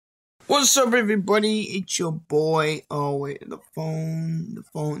What's up, everybody? It's your boy. Oh, wait, the phone,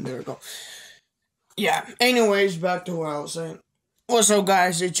 there we go. Yeah, anyways, back to what I was saying. What's up,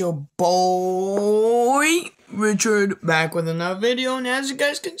 guys? It's your boy, Richard, back with another video. And as you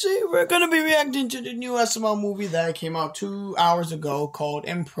guys can see, we're going to be reacting to the new SML movie that came out 2 hours ago called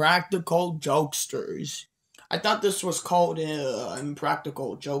Impractical Jokesters. I thought this was called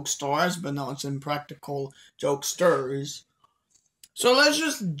Impractical Jokestars, but no, it's Impractical Jokesters. So let's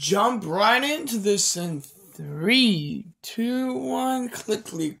just jump right into this in 3, 2, 1,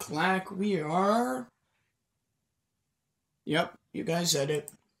 clickly clack. We are. Yep, you guys said it.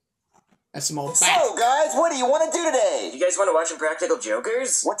 SML back. So guys, what do you want to do today? You guys want to watch Impractical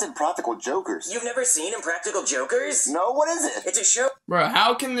Jokers? What's Impractical Jokers? You've never seen Impractical Jokers? No, what is it? It's a show Bro,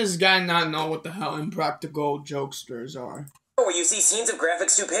 how can this guy not know what the hell Impractical Jokesters are? where you see scenes of graphic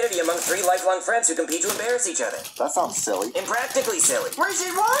stupidity among 3 lifelong friends who compete to embarrass each other. That sounds silly. Impractically silly. We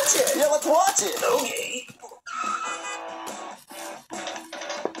should watch it! Yeah, let's watch it! Okay.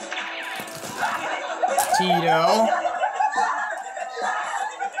 Tito.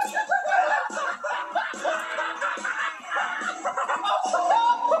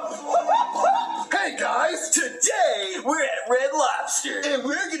 Hey guys, today we're at Red Lobster and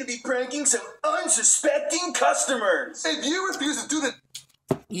we're going to be pranking some unsuspecting customers. If you refuse to do the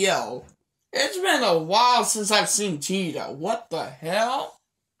Yo, it's been a while since I've seen Tito. What the hell?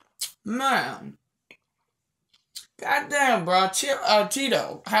 Man. Goddamn, bro.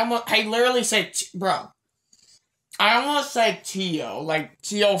 Tito. I literally say, bro. I almost say Tio, like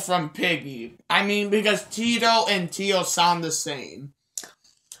Tio from Piggy. I mean, because Tito and Tio sound the same.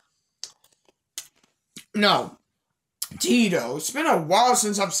 No. Tito. It's been a while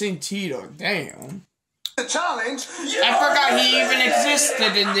since I've seen Tito. Damn. the challenge, I forgot he even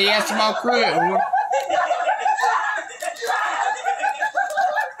existed in the SML crew.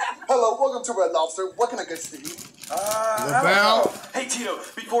 Hello, welcome to Red Lobster. What can I get to you? The bell. Hey Tito,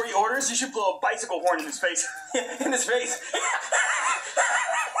 before he orders, you should blow a bicycle horn in his face. In his face.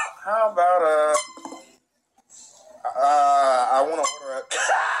 How about I want to order a.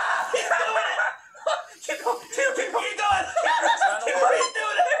 Keep going, Tito, keep going. Keep going. Keep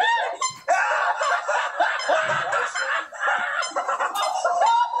doing it.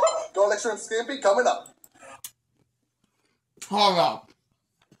 Go Lecture and Skimpy coming up. Hold up.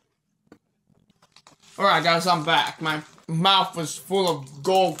 Alright guys, I'm back. My mouth was full of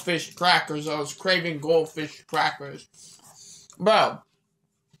goldfish crackers. I was craving goldfish crackers. Bro,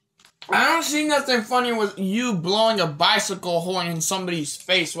 I don't see nothing funny with you blowing a bicycle horn in somebody's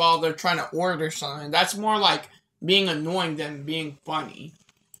face while they're trying to order something. That's more like being annoying than being funny.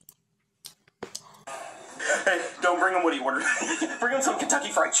 Hey, don't bring him what he ordered. Bring him some Kentucky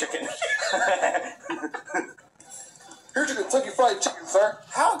Fried Chicken. Here's your Kentucky Fried Chicken, sir.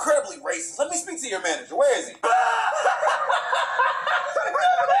 How incredibly racist. Let me speak to your manager. Where is he? What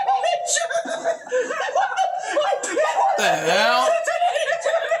the hell?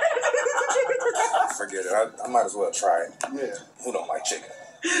 Forget it. I might as well try it. Yeah. Who don't like chicken?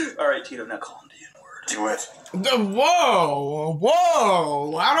 All right, Tito, now call him the N-word. Do it. Whoa!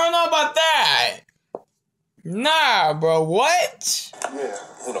 I don't know about that. Nah, bro. What? Yeah.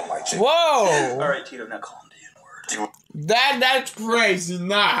 Who don't like chicken? Whoa! All right, Tito, now call him the N-word. That's crazy.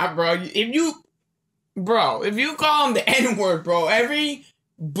 Nah, bro. If you call him the N-word, bro, every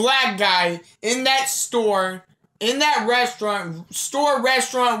black guy in that store, in that restaurant,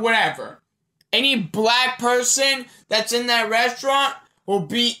 whatever, any black person that's in that restaurant will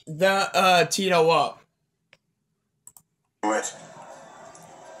beat the Tito up. Do it.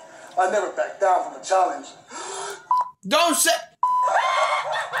 I never back down from a challenge. Don't say.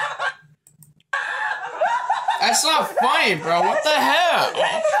 That's not funny, bro. What the hell?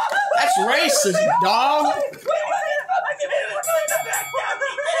 That's racist, dog.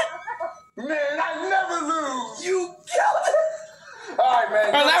 Man, I never lose. You killed it. All right,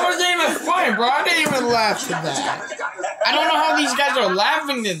 man. Bro, that wasn't even funny, bro. I didn't even laugh at that. I don't know how these guys are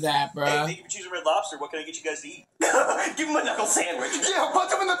laughing at that, bro. Hey, thank you for choosing Red Lobster. What can I get you guys to eat? Give him a knuckle sandwich. Yeah,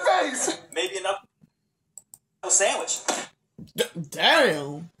 punch him in the face. Maybe a knuckle sandwich.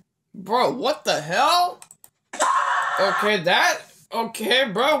 Damn. Bro, what the hell? Okay,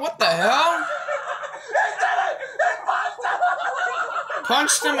 bro, what the hell?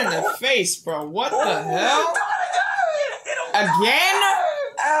 Punched him in the face, bro. What the hell? Again?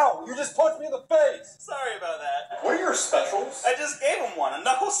 Ow, you just punched me in the face. Sorry about that. What are your specials? I just gave him one, a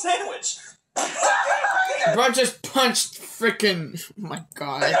knuckle sandwich. Bro just punched freaking. Oh my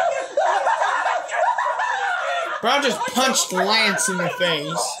god. Bro just punched Lance in the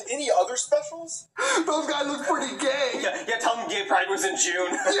face. Any other specials? Those guys look pretty gay. Yeah, tell them Gay Pride was in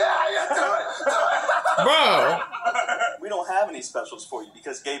June. Yeah, do it. Bro. We don't have any specials for you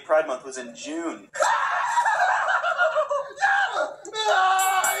because Gay Pride Month was in June.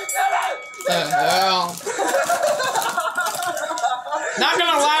 The hell? Not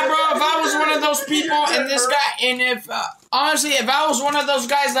gonna lie, bro, if I was one of those people and this guy, and if, honestly, if I was one of those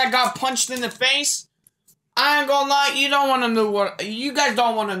guys that got punched in the face, I ain't gonna lie, you guys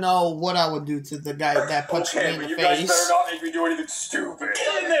don't want to know what I would do to the guy that punched me in the you face. guys better not make me do anything stupid.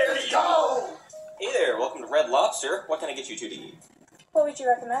 Get in there, go! Hey there, welcome to Red Lobster. What can I get you two to eat? What would you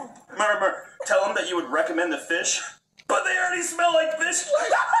recommend? Murmur, tell them that you would recommend the fish, but they already smell like fish.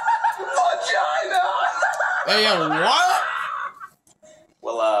 Vagina! Hey, yo, what?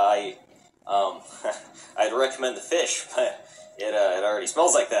 Well, I'd recommend the fish, but it already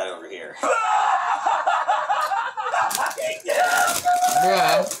smells like that over here.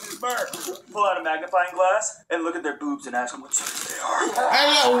 Bruh. Mur, pull out a magnifying glass and look at their boobs and ask them what size they are.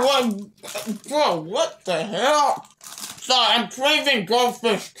 Hey, yo, what? Bro, what the hell? Sorry, I'm craving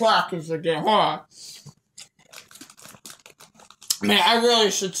goldfish crackers again, huh? Man, I really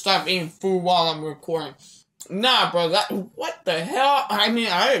should stop eating food while I'm recording. Nah, bro, what the hell? I mean,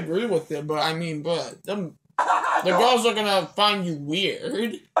 I agree with it, but I mean, bro, the girls are gonna find you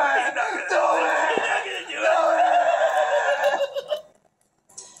weird.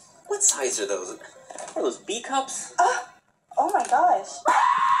 What size are those? Are those B cups? Oh my gosh.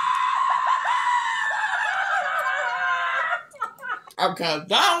 Okay,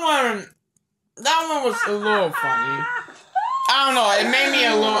 that one was a little funny. I don't know, it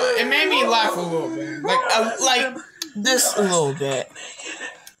made me laugh a little bit. Like this a little bit.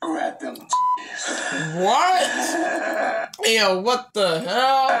 Grab them. What? Yo, what the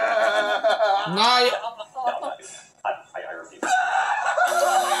hell? Nah, I refuse.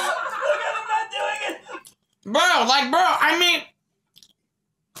 bro, I mean,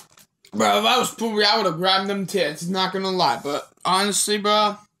 bro, if I was Poopy, I would have grabbed them tits, not gonna lie, but honestly,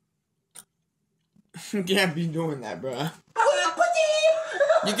 bro, you can't be doing that, bro.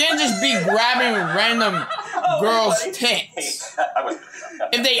 You can't just be grabbing random girls' tits.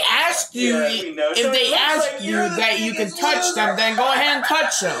 If they ask you, that you can touch them, then go ahead and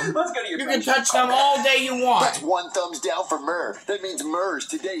touch them. You can touch them all day you want. That's one thumbs down for Mur. That means Mur's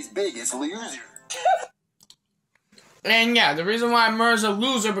today's biggest loser. And yeah, the reason why Mur's a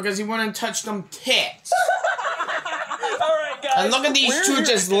loser because he wouldn't touch them tits. Alright, guys. And look at these two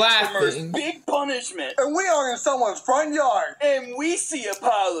just laughing. Big punishment. And we are in someone's front yard. And we see a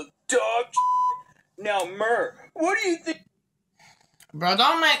pile of dog shit. Now, Mur, what do you think? Bro,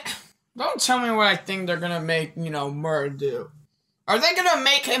 don't tell me what I think they're gonna make, Mur do. Are they gonna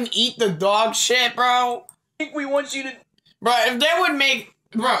make him eat the dog shit, bro? I think we want you to... Bro, if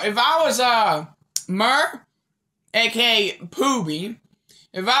I was, Mur, aka Pooby,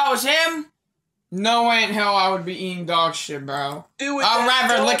 if I was him, no way in hell I would be eating dog shit, bro. I'd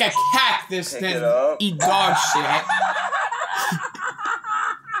rather lick a cactus than eat dog shit.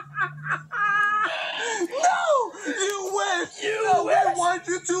 No! You wish! I want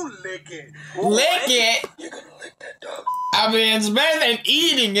you to lick it. Lick it? You're gonna lick that dog. I mean, it's better than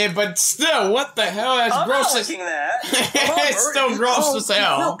eating it, but still, what the hell? That's gross as... that. It's still gross as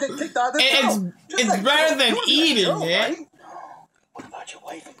hell. It's better than eating it. What about your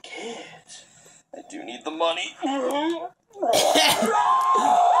wife and kids? I do need the money.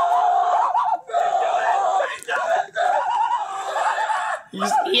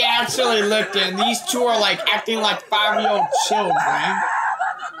 He actually licked it, and these two are like acting like 5-year-old children.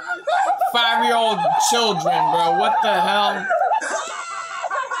 5-year-old children, bro. What the hell? How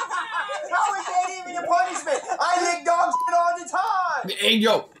is that even a punishment? I lick dog shit all the time. Hey,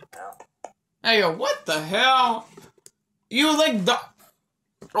 yo. Hey, yo, what the hell? You lick dog...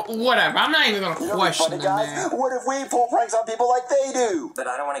 Whatever, I'm not even gonna question funny, them, guys? man. What if we pull pranks on people like they do? But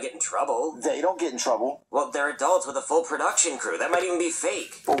I don't want to get in trouble. They don't get in trouble. Well, they're adults with a full production crew. That might even be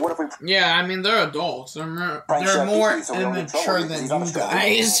fake. But what if we Yeah, I mean, they're adults. They're more Chef immature Pee-Pee, so we don't get in trouble than because he's you not a stranger. I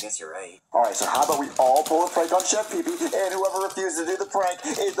guys. guess you're right. Alright, so how about we all pull a prank on Chef Pee-Pee, and whoever refuses to do the prank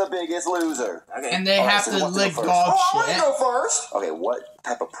is the biggest loser. Okay. And they Alright, have so who to wants to go lick first? dog I want to shit. go first! Okay, what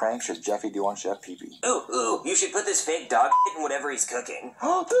type of prank should Jeffy do on Chef Pee-Pee? Ooh, you should put this fake dog in whatever he's cooking.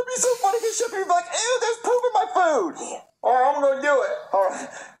 Oh, that'd be so funny because Chef Pee-Pee would be like, ew, there's poop in my food! Alright, I'm gonna do it. Alright.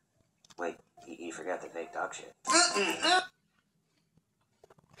 Wait, you forgot the fake dog shit.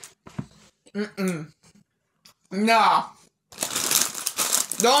 Nah.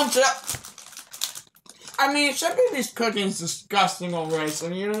 Don't I mean, Chef Pee-Pee's cooking is disgusting already, so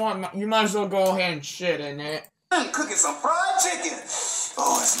you might as well go ahead and shit in it. Cooking some fried chicken.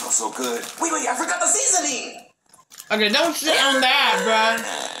 Oh, it smells so good. Wait, I forgot the seasoning. Okay, don't shit on that, bro.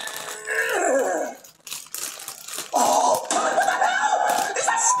 Oh, what the hell? Is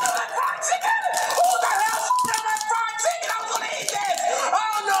that shit on my fried chicken? Who the hell shit on my fried chicken? I'm gonna eat this.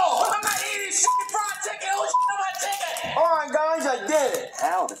 Oh no, I'm not eating shit fried chicken. Who shit on my chicken? All right, guys, I did it.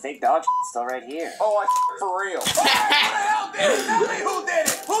 Hell, the fake dog is still right here. Oh, I shit for real. Who the hell did it? Tell me who did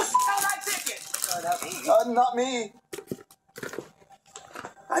it. Who shit on my chicken? Not me.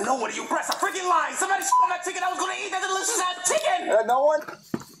 I know, what are you press? A freaking line. Somebody shit on my chicken. I was gonna eat that delicious ass chicken. No one.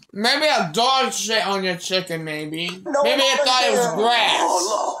 Maybe a dog shit on your chicken, maybe. No, maybe it thought it was grass.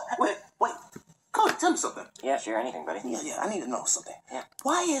 Oh, Lord. Wait. Cody, tell me something. Yeah, sure, anything, buddy. Yeah, I need to know something. Yeah.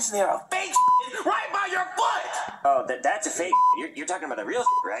 Why is there a fake right by your foot? Oh, that's a fake. You're talking about the real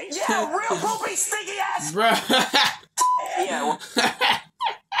right? Yeah, real poopy, stinky ass. Bro. Yeah, well,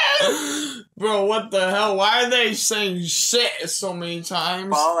 Bro, what the hell? Why are they saying shit so many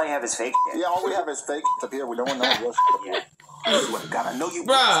times? all I have is fake. Yeah, all we have is fake up here. We don't know real Yeah. I swear to God, I know you.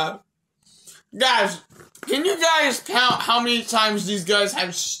 Bruh. Guys, can you guys count how many times these guys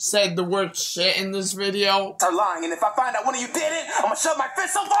have said the word shit in this video? Are lying, and if I find out one of you did it, I'm gonna shove my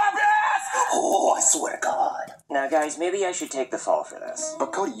fist so far up your ass. Oh, I swear to God. Now, guys, maybe I should take the fall for this.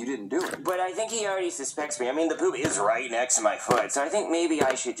 But Cody, you didn't do it. But I think he already suspects me. I mean, the poop is right next to my foot, so I think maybe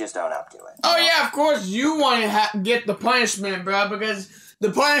I should just own up to it. Oh yeah, of course you want to get the punishment, bro, because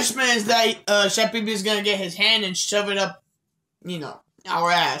the punishment is that Chef Pee is gonna get his hand and shove it up, you know,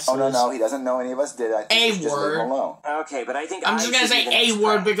 our ass. Oh no, he doesn't know any of us did. I think we should just leave him alone. Okay, but I think I'm just gonna say a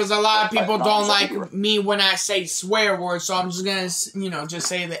word because a lot of people don't like me when I say swear words, so I'm just gonna, you know, just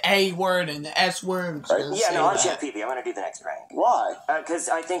say the A word and the S word. Yeah, no, I'm Chef Pee. I want to do the next prank. Why? Because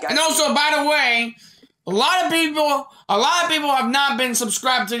I think And also, by the way, a lot of people have not been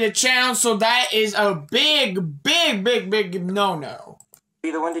subscribed to the channel, so that is a big no-no.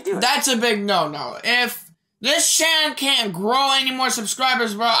 be the one to do it. That's a big no-no. If this channel can't grow any more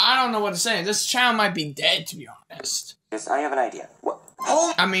subscribers, bro, I don't know what to say. This channel might be dead, to be honest. Yes, I have an idea. What?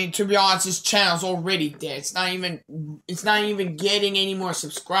 I mean, to be honest, this channel's already dead. It's not even getting any more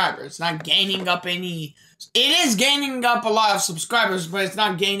subscribers. It's not gaining up any. It is gaining up a lot of subscribers, but it's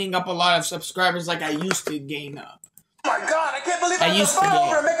not gaining up a lot of subscribers like I used to gain up. Oh my God, I can't believe I I have to used to start get-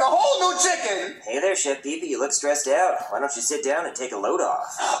 over and make a whole new chicken. Hey there, Chef Pee. You look stressed out. Why don't you sit down and take a load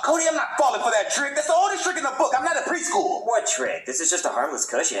off? Cody, I'm not falling for that trick. That's the oldest trick in the book. I'm not in preschool. What trick? This is just a harmless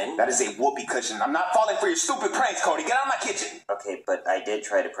cushion. That is a whoopee cushion. I'm not falling for your stupid pranks, Cody. Get out of my kitchen. Okay, but I did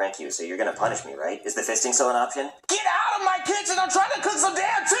try to prank you, so you're gonna punish me, right? Is the fisting still an option? Get out of my kitchen. I'm trying to cook some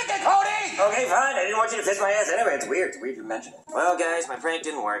damn chicken, Cody. Okay, fine. I didn't want you to fist my ass anyway. It's weird. It's weird you mention it. Well, guys, my prank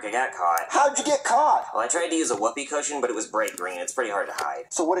didn't work. I got caught. How'd you get caught? Well, I tried to use a whoopee cushion, but it was bright green. It's pretty hard to hide.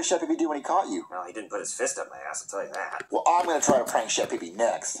 So what did Chef Pee do when he caught you? Well, he didn't put his fist up my ass, I'll tell you that. Well, I'm gonna try to prank Chef Pee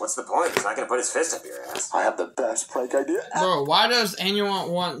next. What's the point? He's not gonna put his fist up your ass. I have the best prank idea. Bro, why does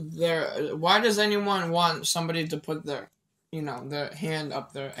anyone want somebody to put their, you know, their hand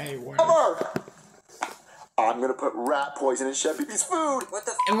up their A word? Ever. I'm gonna put rat poison in Chef Pee's food. What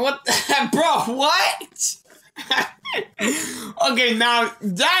the And what, bro, what? Okay, now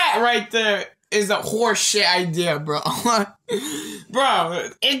that right there is a horseshit idea, bro. Bro,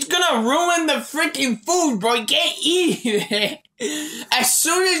 it's gonna ruin the freaking food, bro. You can't eat it. As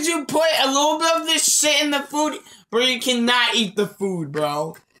soon as you put a little bit of this shit in the food, bro, you cannot eat the food,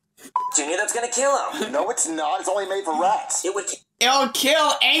 bro. Junior, that's gonna kill him. No, it's not. It's only made for rats. It would It'll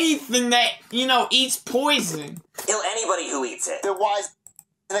kill anything that, you know, eats poison. kill anybody who eats it. Then why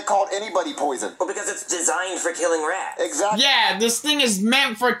isn't it called anybody poison? Well, because it's designed for killing rats. Exactly. Yeah, this thing is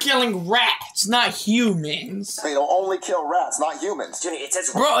meant for killing rats, not humans. It'll only kill rats, not humans. Junior, it says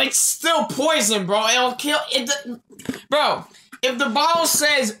Bro, it's still poison, bro. It'll kill it. Bro, if the bottle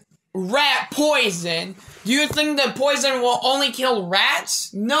says rat poison, do you think the poison will only kill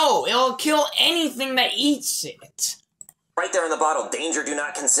rats? No, it'll kill anything that eats it. right there in the bottle, danger, do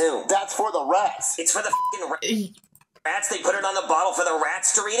not consume. That's for the rats. It's for the f***ing rats. They put it on the bottle for the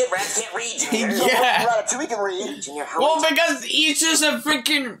rats to read it. Rats can't read, Junior. Yeah. Ratatouille can read. Junior, how Well, many because he's just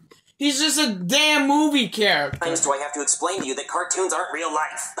a damn movie character. times do I have to explain to you that cartoons aren't real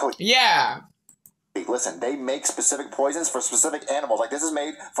life? Yeah. Listen, they make specific poisons for specific animals. Like this is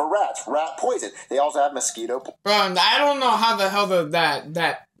made for rats. Rat poison. They also have mosquito. Bro, I don't know how the hell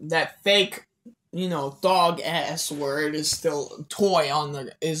that fake you know, dog ass word is still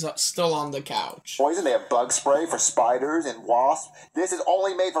still on the couch. Poison, they have bug spray for spiders and wasps. This is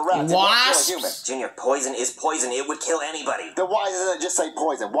only made for rats. Wasps? It won't kill a human. Junior, poison is poison. It would kill anybody. Then why doesn't it just say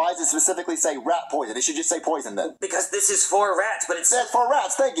poison? Why does it specifically say rat poison? It should just say poison then. Because this is for rats, but it's... That's for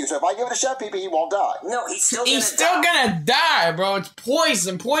rats, thank you. So if I give it a Chef Pee Pee, he won't die. No, he's still gonna die, bro. It's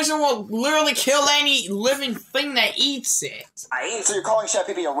poison. Poison will literally kill any living thing that eats it. So you're calling Chef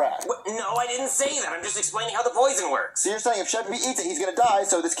Pee Pee a rat? What? No, I didn't say that. I'm just explaining how the poison works. So you're saying if Chef Pee Pee eats it, he's gonna die,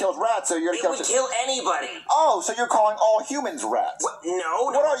 so this kills rats, so you're gonna It would kill anybody. Oh, so you're calling all humans rats? What? No.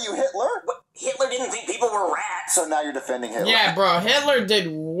 What are you, Hitler? What? Hitler didn't think people were rats. So now you're defending Hitler. Yeah, bro. Hitler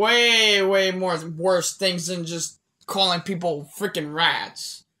did way more worse things than just calling people freaking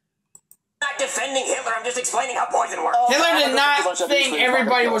rats. I'm not defending Hitler. I'm just explaining how poison works. Hitler did not think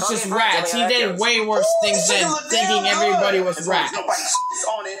everybody was just rats. He did way worse things than thinking everybody was rats. Nobody's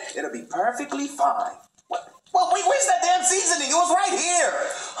on it. It'll be perfectly fine. What? Well, wait, where's that damn seasoning? It was right here.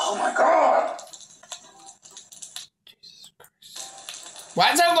 Oh my god. Why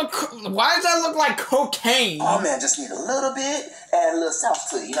does that look like cocaine? Oh man, just need a little bit, add a little sauce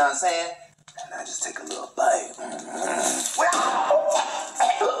to it, you know what I'm saying? And I just take a little bite.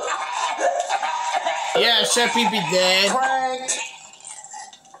 Yeah, Chef Pee Pee dead. Pranked.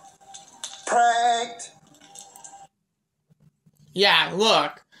 Pranked. Yeah,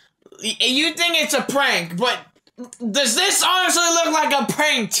 look. You think it's a prank, but does this honestly look like a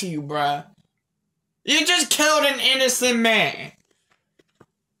prank to you, bruh? You just killed an innocent man.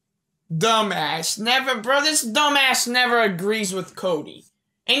 Dumbass. This dumbass never agrees with Cody.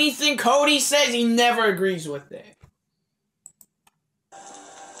 Anything Cody says, he never agrees with it.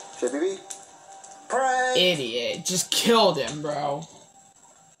 Chef Pee Pee? Prank. Idiot. Just killed him, bro.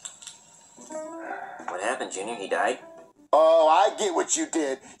 What happened, Junior? He died? Oh, I get what you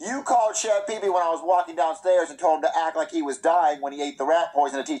did. You called Chef Pee Pee when I was walking downstairs and told him to act like he was dying when he ate the rat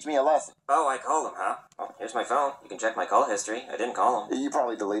poison to teach me a lesson. Oh, I called him, huh? Oh, here's my phone. You can check my call history. I didn't call him. You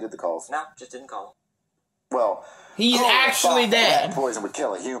probably deleted the calls. No, just didn't call him. Well, he's actually dead. Rat poison would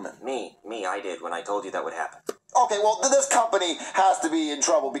kill a human. Me, I did when I told you that would happen. Okay, well, this company has to be in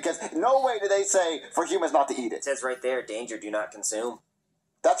trouble because no way do they say for humans not to eat It it. says right there, danger, do not consume.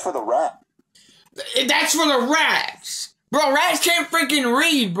 That's for the rat. That's for the rats. Bro, rats can't freaking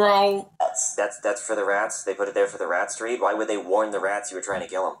read, bro. That's for the rats? They put it there for the rats to read? Why would they warn the rats you were trying to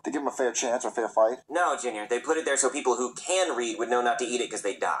kill them? To give them a fair chance or fair fight? No, Junior, they put it there so people who can read would know not to eat it because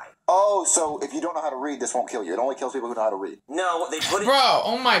they die. Oh, so if you don't know how to read, this won't kill you. It only kills people who know how to read. No, they put it... Bro,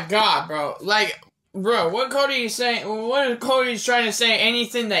 oh my god, bro. Like, bro, what Cody's saying, what Cody's trying to say,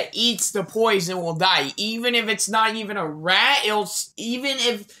 anything that eats the poison will die. Even if it's not even a rat, even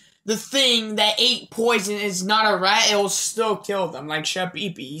if the thing that ate poison is not a rat, it'll still kill them. Like Chef Pee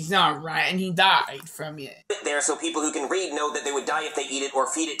Pee, he's not a rat and he died from it. There so people who can read know that they would die if they eat it or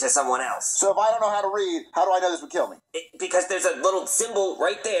feed it to someone else. So if I don't know how to read, how do I know this would kill me? Because there's a little symbol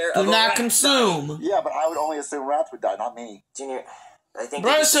right there. Do not consume. Yeah, but I would only assume rats would die, not me. Junior, I think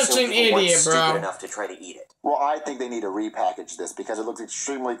Bro's they just such assumed an people weren't idiot, bro. stupid enough to try to eat it. Well, I think they need to repackage this because it looks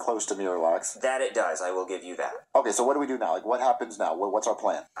extremely close to Miralax. That it does, I will give you that. Okay, so what do we do now? Like, what happens now? What's our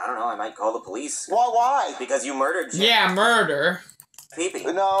plan? I don't know, I might call the police. Why? Because you murdered Chef Yeah, murder. Pee Pee.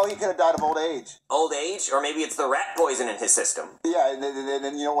 No, he could have died of old age. Old age? Or maybe it's the rat poison in his system. Yeah, and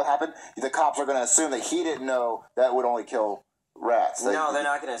then you know what happened? The cops are going to assume that he didn't know that would only kill rats. No, they're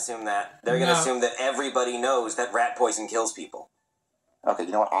not going to assume that. They're going to assume that everybody knows that rat poison kills people. Okay,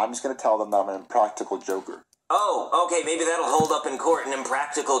 you know what? I'm just going to tell them that I'm an impractical joker. Oh, okay, maybe that'll hold up in court, an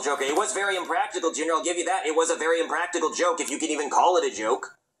impractical joke. It was very impractical, Junior, I'll give you that. It was a very impractical joke, if you can even call it a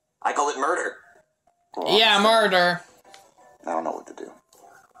joke. I call it murder. Well, Yeah, murder. I don't know what to do.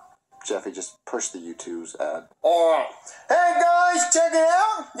 Jeffy, just push the U2's ad. Alright. Hey guys, check it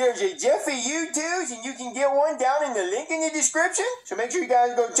out. There's a Jeffy U2s and you can get one down in the link in the description. So make sure you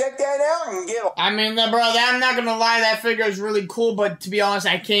guys go check that out and get one. I mean, bro, I'm not gonna lie, that figure is really cool, but to be honest,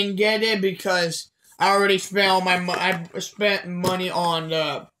 I can't get it because I already spent all my I spent money on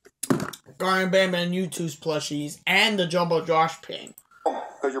the Garden Bam and U2's plushies and the Jumbo Josh pin.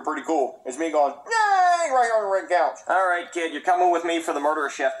 Because you're pretty cool. It's me going, yay, right on the red couch. Alright, kid, you're coming with me for the murder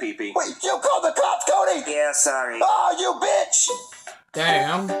of Chef Pee Pee. Wait, you called the cops, Cody? Yeah, sorry. Oh, you bitch!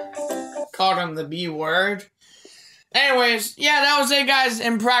 Damn. Called him the B word. Anyways, yeah, that was it, guys.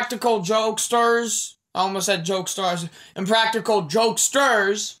 Impractical Jokesters. I almost said Jokestars. Impractical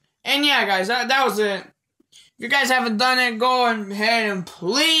Jokesters. And yeah, guys, that was it. If you guys haven't done it, go ahead and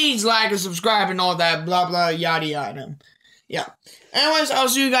please like and subscribe and all that blah blah yada yada. Yeah. Anyways, I'll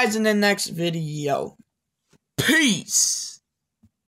see you guys in the next video. Peace.